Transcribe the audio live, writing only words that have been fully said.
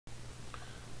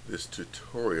This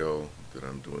tutorial that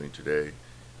I'm doing today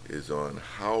is on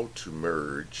how to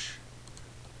merge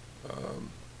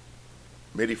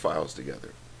MIDI files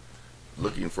together.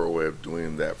 Looking for a way of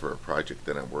doing that for a project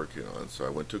that I'm working on. So I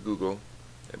went to Google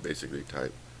and basically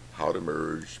typed how to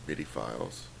merge MIDI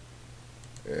files,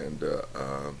 and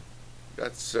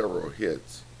got several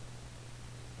hits.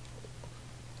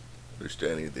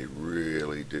 Understanding they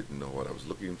really didn't know what I was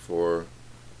looking for.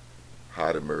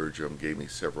 How to merge them gave me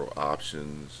several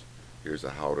options. Here's a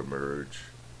how to merge.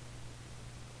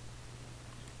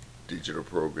 Digital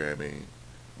programming.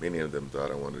 Many of them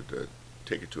thought I wanted to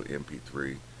take it to an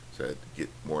MP3, so I had to get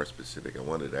more specific. I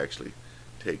wanted to actually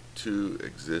take two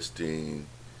existing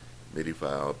MIDI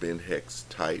file, bin hex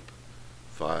type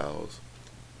files,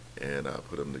 and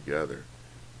put them together.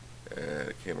 And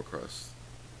I came across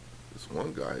this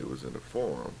one guy who was in a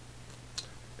forum,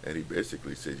 and he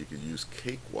basically said you could use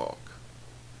Cakewalk.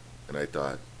 And I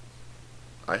thought,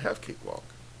 I have Cakewalk.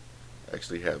 I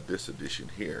actually have this edition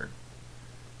here,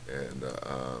 and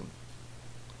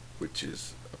which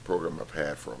is a program I've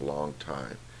had for a long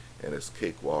time, and it's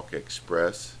Cakewalk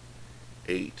Express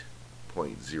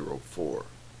 8.04.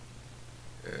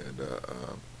 And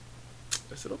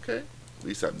I said, okay, at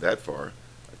least I'm that far.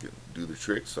 I can do the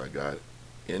trick. So I got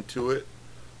into it,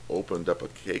 opened up a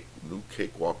new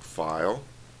Cakewalk file,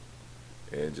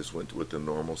 and just went with the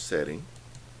normal setting.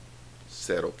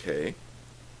 Said OK,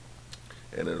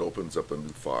 and it opens up a new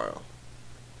file.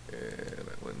 And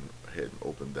I went ahead and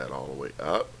opened that all the way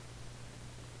up.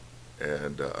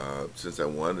 And since I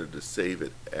wanted to save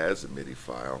it as a MIDI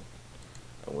file,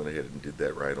 I went ahead and did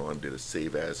that right on. Did a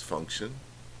save as function,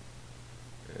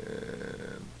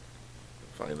 and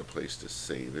find a place to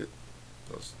save it.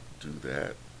 Let's do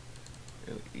that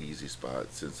in an easy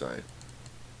spot, since I'm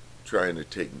trying to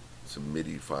take some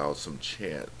MIDI files, some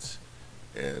chants,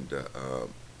 and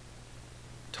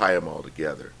tie them all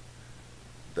together.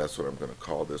 That's what I'm going to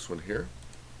call this one here,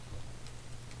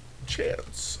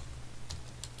 chants,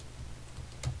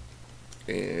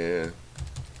 and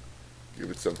give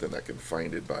it something I can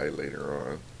find it by later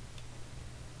on,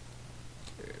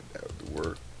 and that would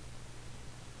work.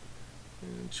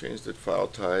 And change the file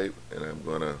type, and I'm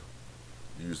going to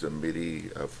use a MIDI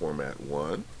format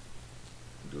 1 and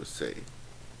do a save.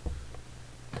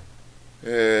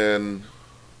 And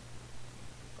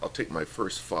I'll take my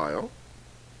first file,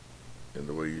 and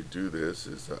the way you do this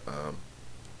is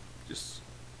just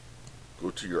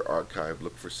go to your archive,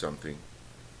 look for something,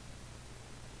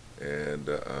 and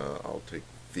I'll take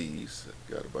these.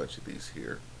 I've got a bunch of these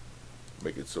here.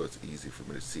 Make it so it's easy for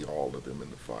me to see all of them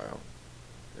in the file,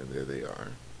 and there they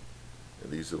are.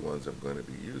 And these are the ones I'm going to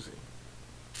be using.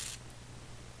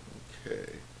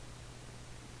 Okay.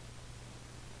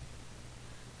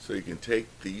 So you can take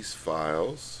these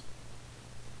files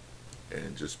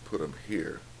and just put them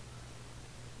here.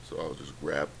 So I'll just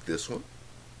grab this one,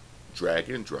 drag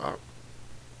and drop,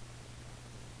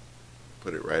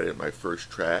 put it right at my first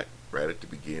track, right at the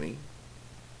beginning,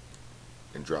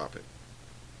 and drop it.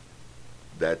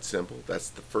 That simple. That's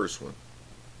the first one.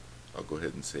 I'll go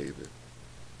ahead and save it.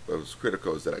 But what's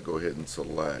critical is that I go ahead and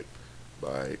select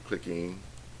by clicking.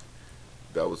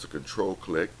 That was a control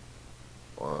click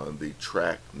on the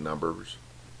track numbers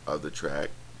of the track.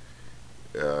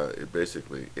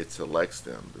 It selects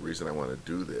them. The reason I want to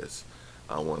do this,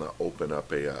 I want to open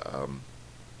up a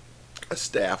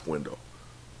staff window,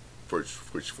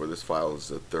 which for this file is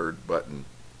the third button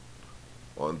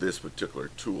on this particular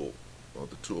tool, on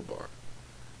the toolbar,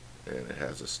 and it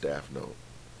has a staff note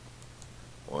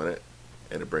on it,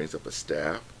 and it brings up a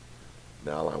staff.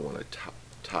 Now I want to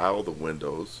tile the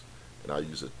windows, and I'll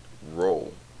use a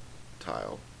roll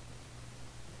tile.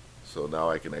 So now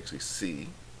I can actually see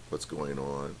what's going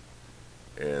on,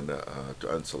 and to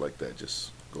unselect that,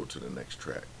 just go to the next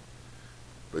track.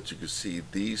 But you can see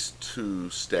these two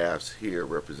staffs here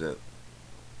represent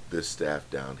this staff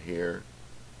down here.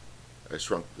 I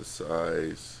shrunk the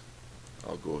size.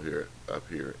 I'll go here, up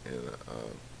here, and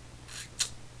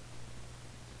let's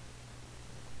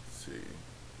see.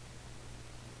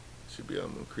 Should be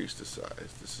able to increase the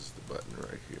size. This is the button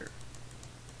right here,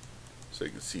 so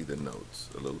you can see the notes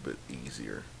a little bit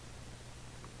easier.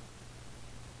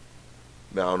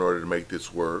 Now, in order to make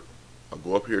this work, I'll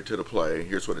go up here to the play.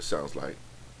 Here's what it sounds like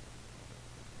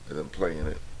as I'm playing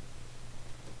it.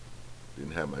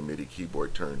 Didn't have my MIDI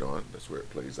keyboard turned on. That's where it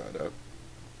plays out of.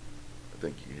 I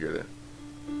think you can hear that.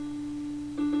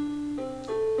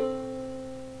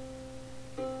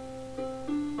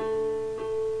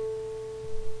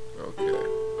 Okay.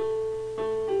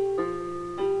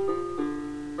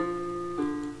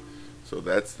 So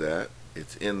that's that.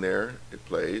 It's in there. It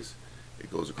plays. It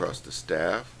goes across the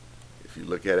staff. If you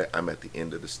look at it, I'm at the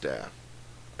end of the staff.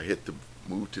 I hit the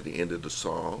move to the end of the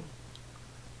song,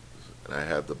 and I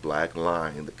have the black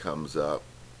line that comes up,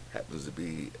 happens to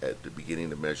be at the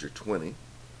beginning of measure 20,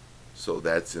 so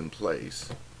that's in place.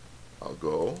 I'll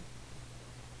go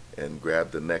and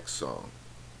grab the next song.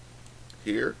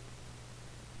 Here,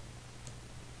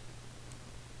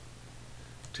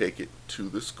 take it to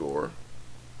the score,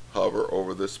 hover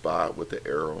over the spot with the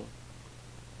arrow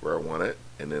where I want it,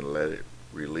 and then let it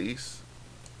release.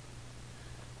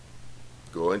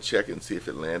 Go and check and see if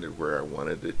it landed where I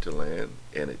wanted it to land,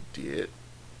 and it did.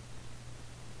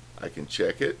 I can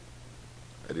check it.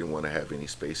 I didn't want to have any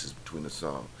spaces between the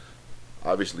song.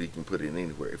 Obviously, you can put it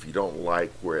anywhere. If you don't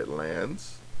like where it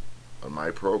lands on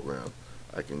my program,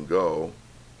 I can go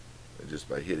and just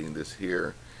by hitting this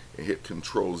here and hit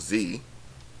Control Z,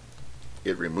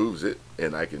 it removes it,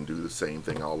 and I can do the same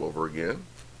thing all over again.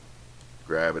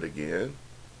 Grab it again.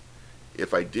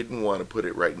 If I didn't want to put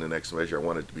it right in the next measure, I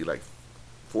want it to be like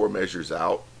 4 measures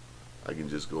out, I can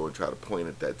just go and try to point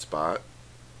at that spot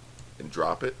and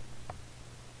drop it.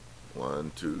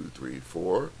 1, 2, 3,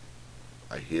 4.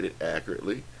 I hit it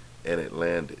accurately, and it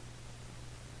landed.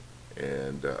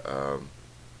 And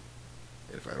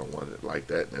if I don't want it like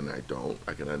that, and I don't,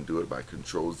 I can undo it by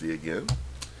Control Z again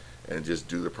and just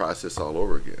do the process all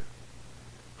over again.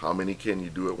 How many can you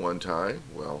do at one time?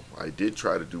 Well, I did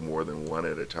try to do more than one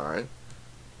at a time.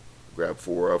 Grab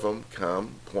 4 of them,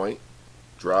 come, point,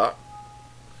 drop.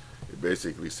 It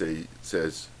basically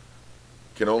says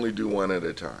can only do one at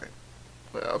a time.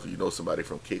 Well, if you know somebody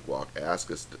from Cakewalk, ask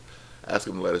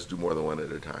them to let us do more than one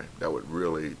at a time. That would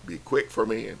really be quick for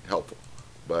me and helpful.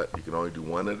 But you can only do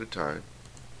one at a time.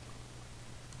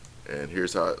 And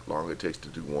here's how long it takes to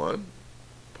do one.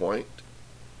 Point.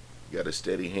 You got a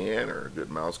steady hand or a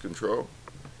good mouse control.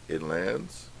 It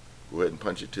lands. Go ahead and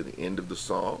punch it to the end of the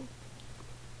song.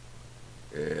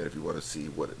 And if you want to see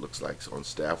what it looks like on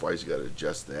staff-wise, you got to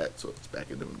adjust that so it's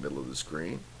back in the middle of the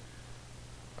screen.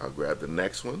 I'll grab the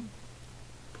next one.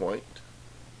 Point.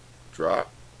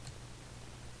 Drop.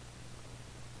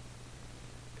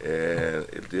 And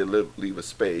it did leave a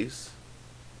space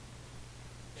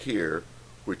here,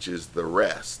 which is the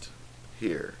rest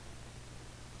here.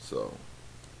 So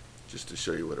just to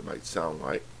show you what it might sound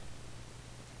like,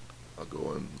 I'll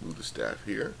go and move the staff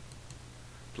here,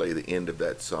 play the end of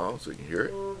that song so you can hear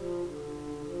it.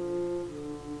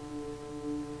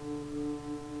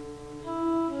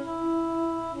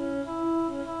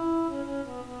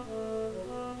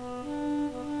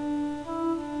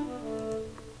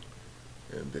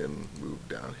 And then move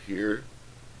down here.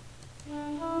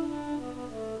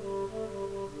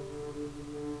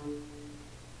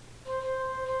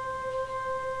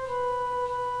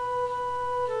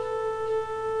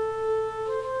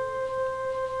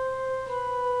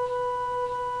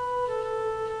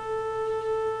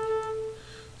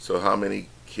 So how many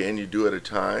can you do at a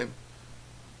time?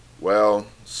 Well,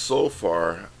 so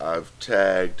far I've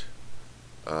tagged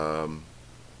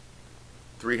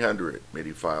 300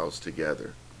 MIDI files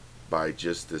together by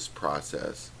just this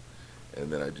process.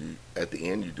 And then I do, at the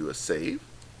end you do a save.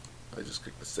 I just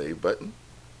click the save button,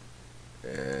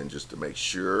 and just to make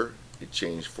sure it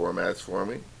changed formats for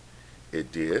me,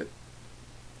 it did.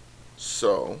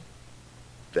 So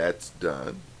that's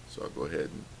done. So I'll go ahead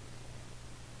and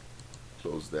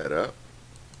close that up.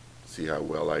 See how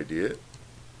well I did.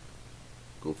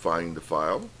 Go find the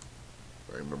file.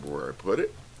 I remember where I put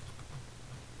it.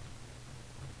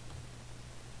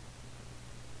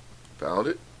 Found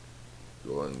it.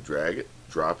 Go and drag it,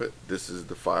 drop it. This is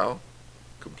the file,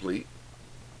 complete.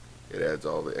 It adds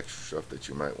all the extra stuff that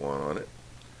you might want on it.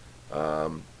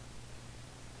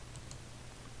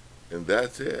 And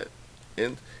that's it.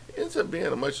 And it ends up being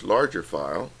a much larger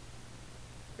file.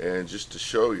 And just to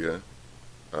show you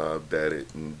that it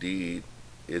indeed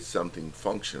is something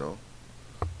functional,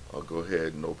 I'll go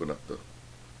ahead and open up the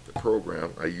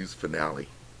program. I use Finale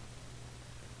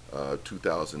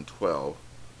 2012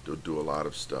 to do a lot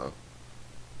of stuff.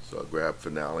 So I'll grab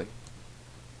Finale,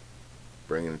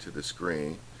 bring it into the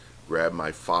screen, grab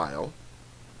my file,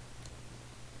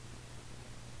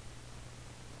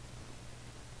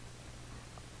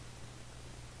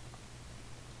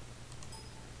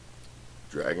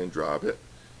 drag and drop it.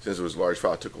 Since it was a large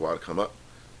file, it took a while to come up.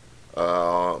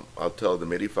 I'll tell the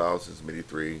MIDI file, since MIDI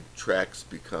 3, tracks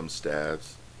become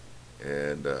staves,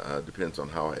 and depends on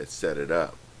how I set it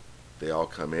up. They all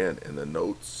come in, and the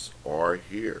notes are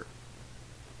here.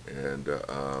 And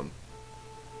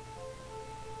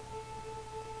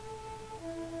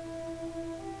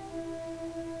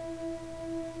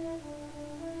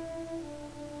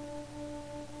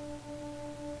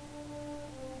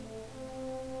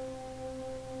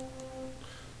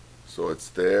So it's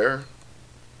there,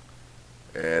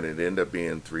 and it ended up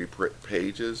being 3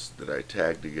 pages that I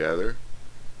tagged together,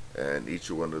 and each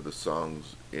one of the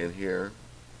songs in here.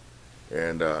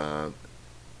 And I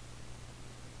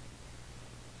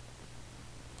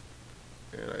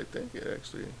think it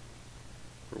actually,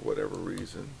 for whatever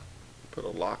reason, put a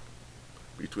lock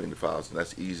between the files, and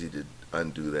that's easy to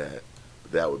undo that.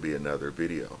 But that would be another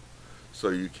video. So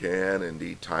you can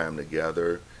indeed tie them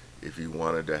together if you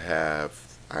wanted to have,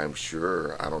 I'm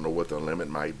sure, I don't know what the limit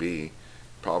might be,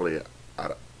 probably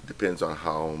depends on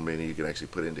how many you can actually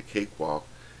put into Cakewalk.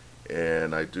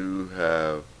 And I do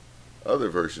have other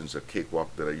versions of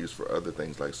Cakewalk that I use for other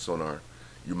things like Sonar.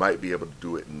 You might be able to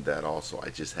do it in that also. I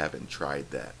just haven't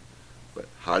tried that. But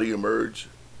how do you merge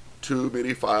 2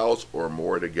 MIDI files or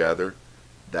more together?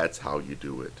 That's how you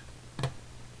do it.